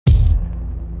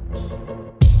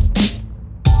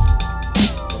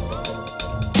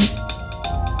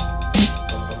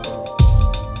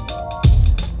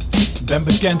Ben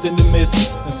bekend in de mist,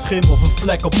 een schim of een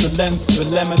vlek op de lens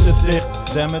belemmert het zicht.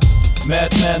 Damn it,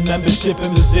 madman, membership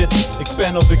in bezit. Ik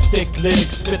pen of ik tik,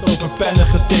 lyrics spit over pennen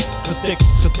getik. Getikt,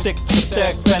 getikt,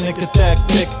 getagd, panic attack,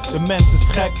 tik. De mens is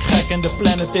gek, gek en de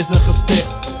planet is een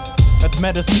gesticht. Het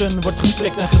medicine wordt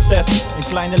geslikt en getest. In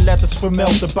kleine letters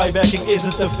vermeld, de bijwerking is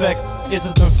het effect. Is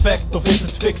het een fact of is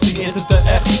het fictie, is het er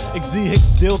echt? Ik zie Higgs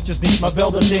deeltjes niet, maar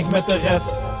wel de link met de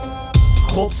rest.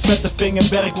 Gods vette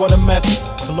vingerwerk wordt een mes.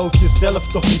 Geloof jezelf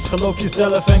toch niet, geloof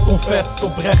jezelf en confess.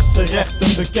 Oprecht terecht,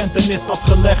 een bekentenis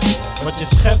afgelegd. Wat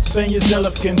je schept ben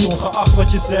jezelf kind, ongeacht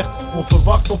wat je zegt.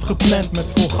 Onverwachts of gepland,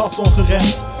 met vol gas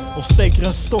ongeremd. Of steek er een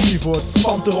stokje voor, het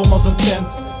spant erom als een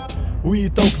tent. Hoe je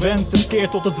het ook wendt, het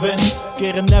keert tot het wendt.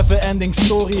 Keer een never-ending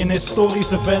story, een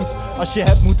historisch event. Als je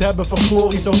het moet hebben van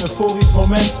glorie, zo'n euforisch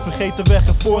moment. Vergeet de weg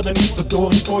ervoor, dan niet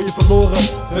verdorie voor je verloren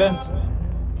bent.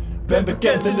 Ben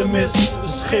bekend in de mist, een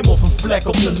schim of een vlek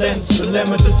op de lens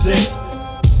belemmert het zicht.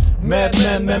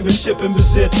 Madman, membership in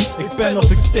bezit. Ik pen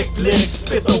of ik tik, lyrics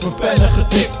spit over pennen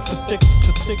getikt. Getikt,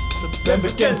 getikt, getikt. Ben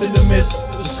bekend in de mist,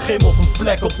 een schim of een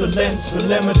vlek op de lens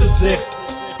belemmert het zicht.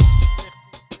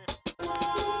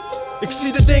 Ik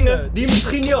zie de dingen die je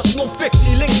misschien niet als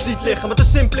non-fictie links liet liggen, maar te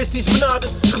simplistisch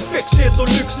benaderd, gefixeerd door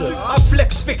luxe.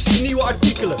 Aflexfictie, nieuwe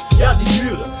artikelen, ja die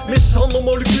duren.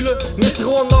 Mishandelmoleculen, mis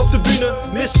Rwanda op de bühne,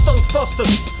 misstandvasten.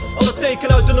 Alle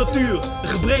tekenen uit de natuur, de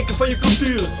gebreken van je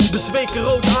cultuur. Bezweken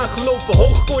rood aangelopen,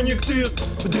 hoogconjunctuur.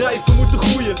 Bedrijven moeten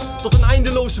groeien, tot een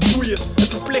eindeloze boeien. En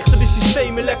verplichten die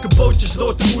systemen lekker bootjes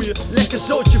door te roeien. Lekker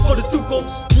zootje voor de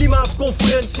toekomst,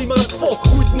 klimaatconferentie, maar het volk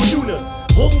groeit miljoenen.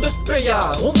 100 per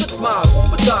jaar, 100 maar,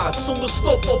 onbedaard. Zonder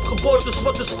stop op geboortes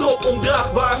wordt de strop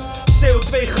ondraagbaar.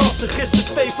 CO2-gassen, gisten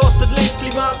stevast het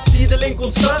leefklimaat. Zie je de link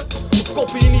ontstaan? Of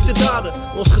koppel je niet de daden?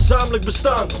 Ons gezamenlijk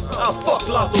bestaan. Ah fuck,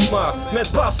 laat ook maar.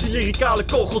 Met baas die lyricale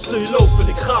kogels te lopen,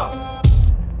 ik ga.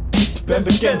 Ben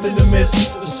bekend in de mist,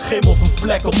 een schim of een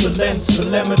vlek op de lens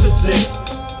belemmert het zicht.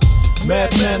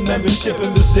 Madman, membership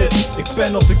in bezit. Ik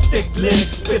pen of ik tik,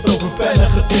 lyrics spit over pennen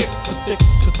getikt. Getikt,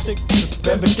 getikt, getikt.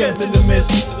 Ben bekend in de mist,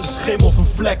 een schim of een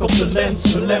vlek op de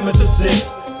lens belemmert het zicht.